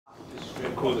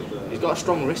He's got a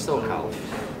strong wrist though, Cal.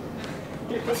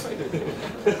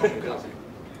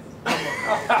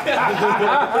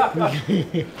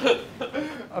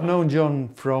 I've known John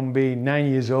from being 9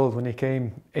 years old when he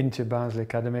came into Barnsley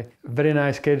Academy. Very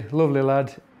nice kid, lovely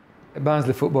lad.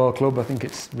 Barnsley Football Club, I think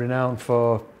it's renowned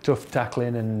for tough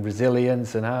tackling and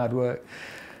resilience and hard work.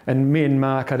 And me and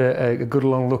Mark had a good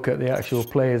long look at the actual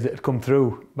players that had come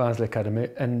through Barnsley Academy,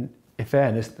 and in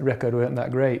fairness, the record weren't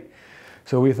that great.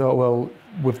 So we thought, well,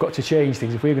 we've got to change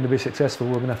things. If we're going to be successful,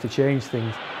 we're going to have to change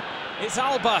things. It's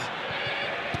Alba.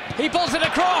 He pulls it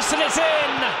across and it's in!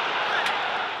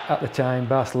 At the time,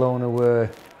 Barcelona were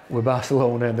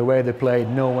Barcelona, and the way they played,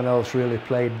 no one else really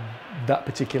played that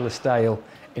particular style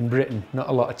in Britain, not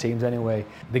a lot of teams anyway.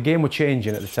 The game was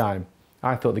changing at the time.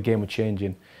 I thought the game was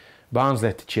changing. Barnsley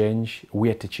had to change, we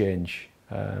had to change,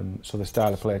 so the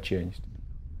style of play changed.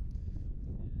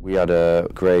 We had a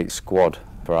great squad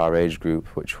for our age group,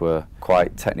 which were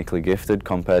quite technically gifted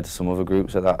compared to some other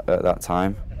groups at that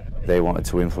time. They wanted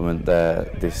to implement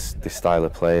this style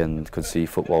of play and could see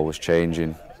football was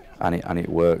changing, and it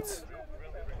worked.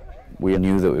 We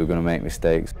knew that we were going to make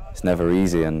mistakes. It's never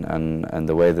easy, and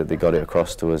the way that they got it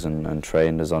across to us and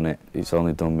trained us on it, it's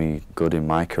only done me good in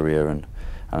my career, and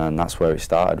that's where it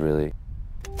started, really.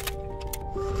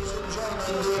 Ladies and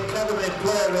gentlemen, the Academy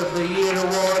Player of the Year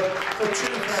award for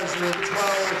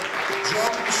 2012,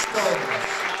 John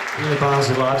Stones. You're a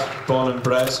Barnsley lad, born and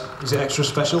bred. Is it extra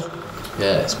special?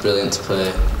 Yeah, it's brilliant to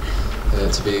play,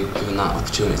 to be given that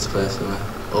opportunity to play for my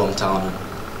hometown.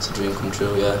 It's a dream come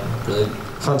true, yeah, brilliant.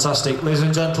 Fantastic. Ladies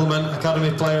and gentlemen,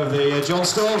 Academy Player of the Year, John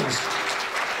Stones.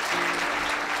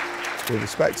 With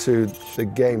respect to the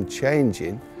game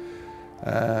changing,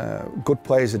 good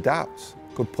players adapt,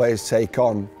 good players take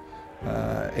on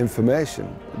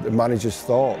information, the manager's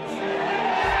thoughts.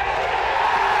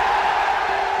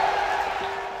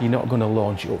 You're not going to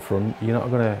launch it up front, you're not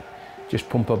going to just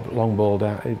pump a long ball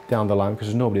down the line because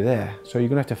there's nobody there. So you're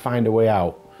going to have to find a way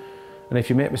out. And if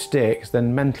you make mistakes,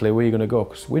 then mentally where are you going to go?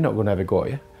 Because we're not going to ever go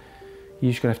at you.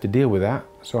 You're just going to have to deal with that.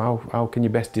 So how can you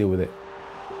best deal with it?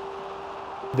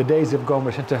 The days have gone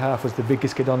where centre-half was the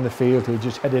biggest kid on the field who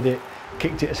just headed it,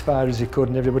 kicked it as far as he could,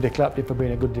 and everybody clapped him for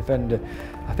being a good defender.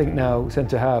 I think now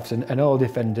centre-halves and all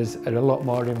defenders are a lot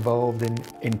more involved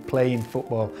in playing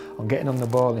football, on getting on the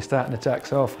ball and starting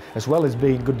attacks off, as well as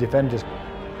being good defenders.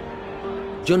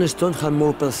 John Stones had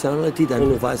more personality than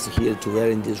all of us here together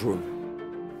in this room.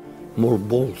 More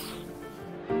balls.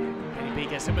 He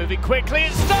gets it moving quickly,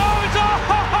 and Stones! Oh!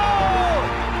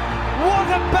 What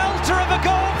a belter of a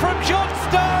goal from John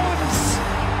Stones!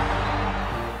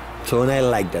 So and I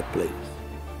like that play.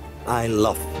 I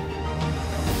love.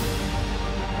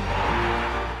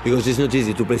 Because it's not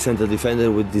easy to play centre defender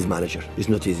with this manager. It's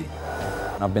not easy.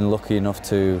 I've been lucky enough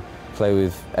to play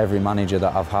with every manager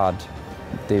that I've had.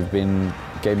 Gave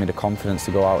me the confidence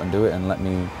to go out and do it and let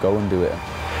me go and do it.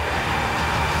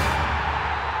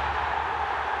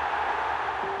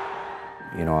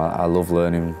 You know, I love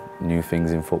learning new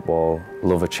things in football,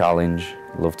 love a challenge,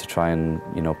 love to try and,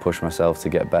 you know, push myself to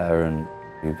get better, and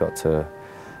you've got to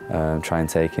try and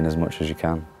take in as much as you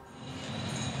can.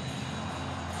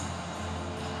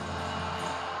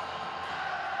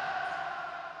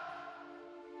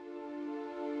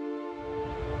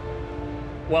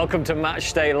 Welcome to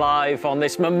Matchday Live on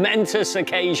this momentous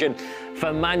occasion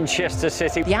for Manchester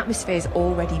City. The atmosphere is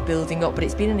already building up, but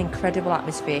it's been an incredible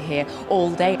atmosphere here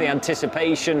all day. The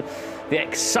anticipation, the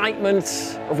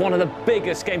excitement of one of the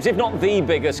biggest games, if not the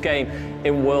biggest game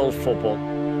in world football.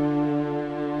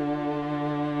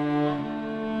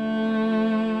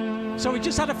 So we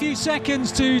just had a few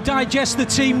seconds to digest the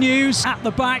team news. At the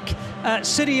back,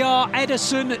 City are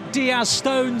Ederson, Diaz,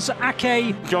 Stones,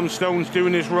 Ake. John Stones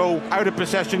doing his role, out of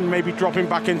possession, maybe dropping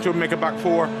back into a mega back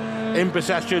four, in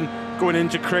possession, going in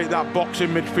to create that box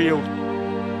in midfield.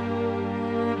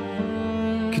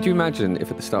 Could you imagine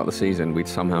if at the start of the season we'd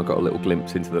somehow got a little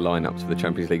glimpse into the lineups for the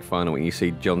Champions League final and you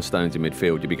see John Stones in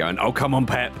midfield, you'd be going, oh, come on,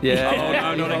 Pep. Yeah.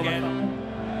 Oh, no, not again.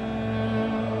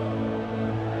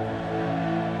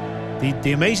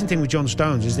 The amazing thing with John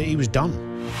Stones is that he was done.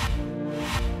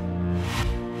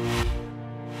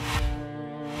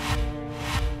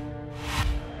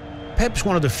 Pep's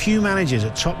one of the few managers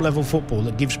at top-level football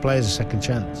that gives players a second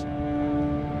chance.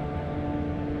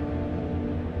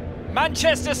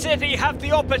 Manchester City have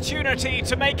the opportunity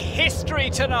to make history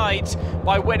tonight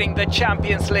by winning the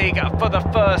Champions League for the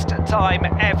first time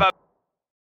ever.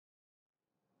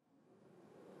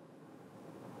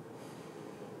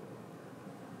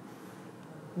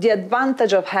 The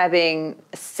advantage of having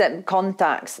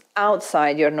contacts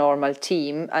outside your normal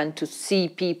team and to see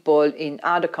people in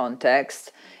other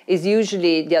contexts is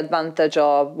usually the advantage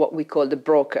of what we call the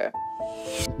broker.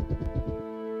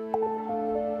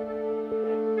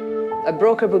 A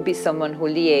broker would be someone who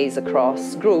liaises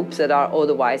across groups that are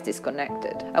otherwise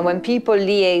disconnected. And when people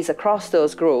liaise across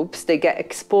those groups, they get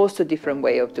exposed to different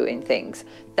ways of doing things.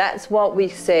 That's what we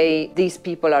say these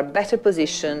people are better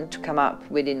positioned to come up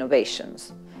with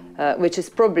innovations, which is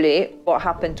probably what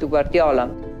happened to Guardiola.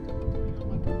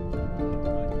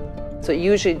 So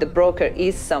usually the broker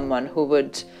is someone who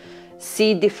would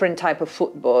see different type of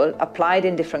football applied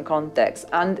in different contexts,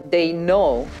 and they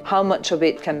know how much of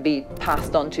it can be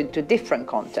passed on to different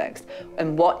contexts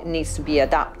and what needs to be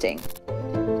adapting.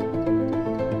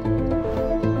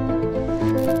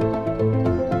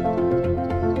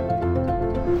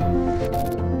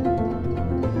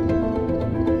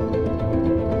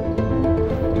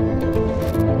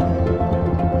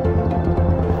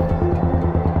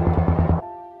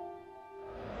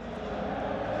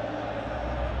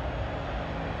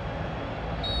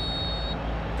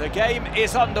 The game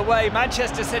is underway.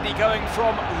 Manchester City going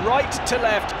from right to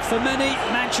left. For many,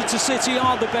 Manchester City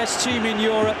are the best team in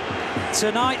Europe.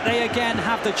 Tonight they again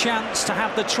have the chance to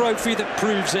have the trophy that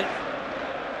proves it.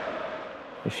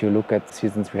 If you look at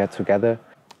seasons we had together,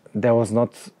 there was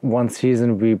not one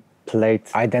season we played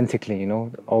identically, you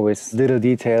know, always little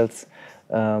details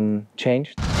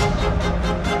changed.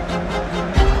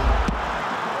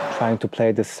 Trying to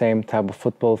play the same type of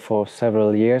football for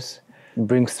several years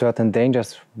brings certain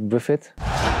dangers with it.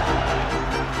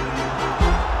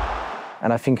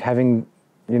 And I think having,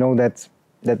 you know, that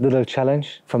little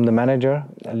challenge from the manager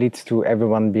leads to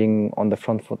everyone being on the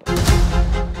front foot.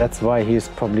 That's why he's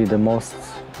probably the most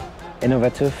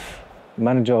innovative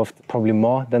manager of probably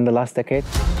more than the last decade.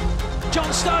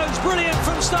 John Stones, brilliant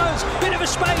from Stones, bit of a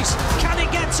space, can it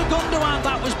get to Gundogan?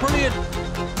 That was brilliant.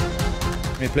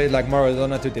 He played like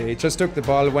Maradona today. He just took the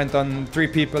ball, went on 3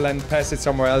 people and passed it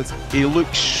somewhere else. He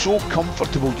looks so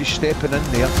comfortable just stepping in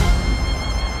there.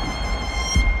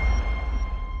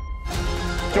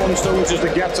 John Stones is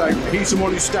the get-out. He's the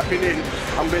one who's stepping in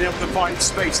and being able to find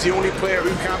space, the only player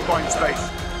who can find space.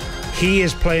 He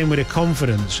is playing with a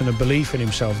confidence and a belief in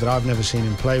himself that I've never seen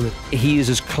him play with. He is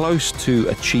as close to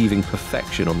achieving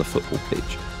perfection on the football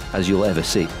pitch as you'll ever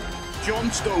see.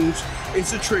 John Stones is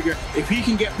the trigger. If he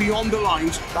can get beyond the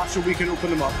lines, that's when we can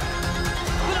open them up.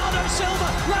 Bernardo Silva,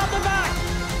 round the back.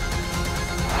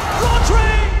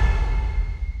 Rodri!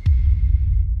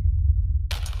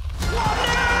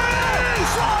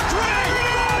 It's Rodri!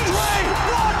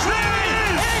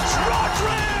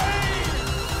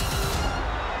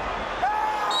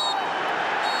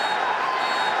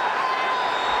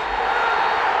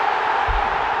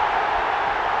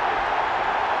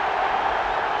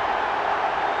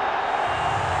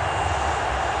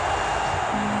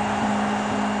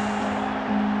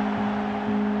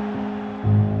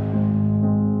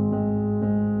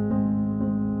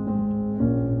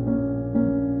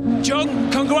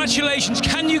 John, congratulations.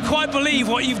 Can you quite believe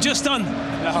what you've just done?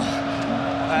 No.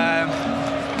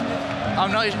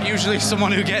 I'm not usually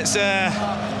someone who gets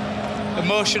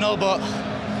emotional, but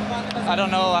I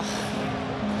don't know.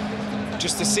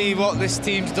 Just to see what this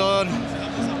team's done,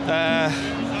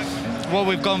 what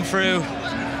we've gone through.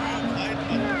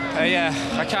 Yeah,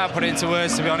 I can't put it into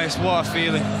words, to be honest. What a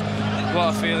feeling. What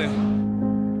a feeling.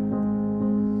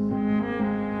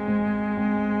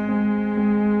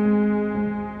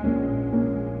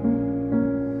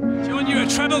 You're a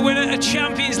treble winner, a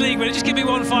Champions League winner. Just give me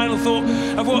one final thought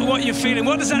of what you're feeling.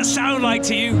 What does that sound like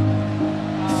to you?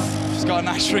 It's got a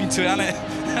nice ring to it, hasn't it?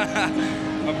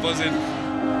 I'm buzzing.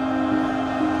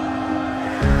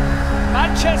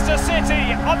 Manchester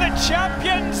City are the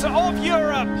champions of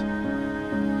Europe.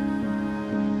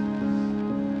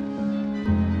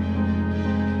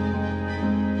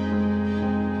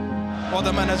 What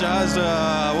the manager has,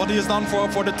 what he has done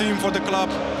for the team, for the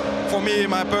club. For me,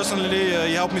 personally,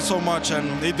 he helped me so much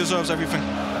and he deserves everything.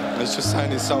 It's just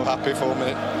saying he's so happy for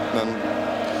me, and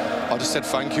I just said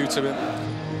thank you to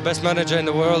him. Best manager in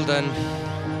the world, and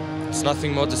there's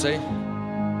nothing more to say.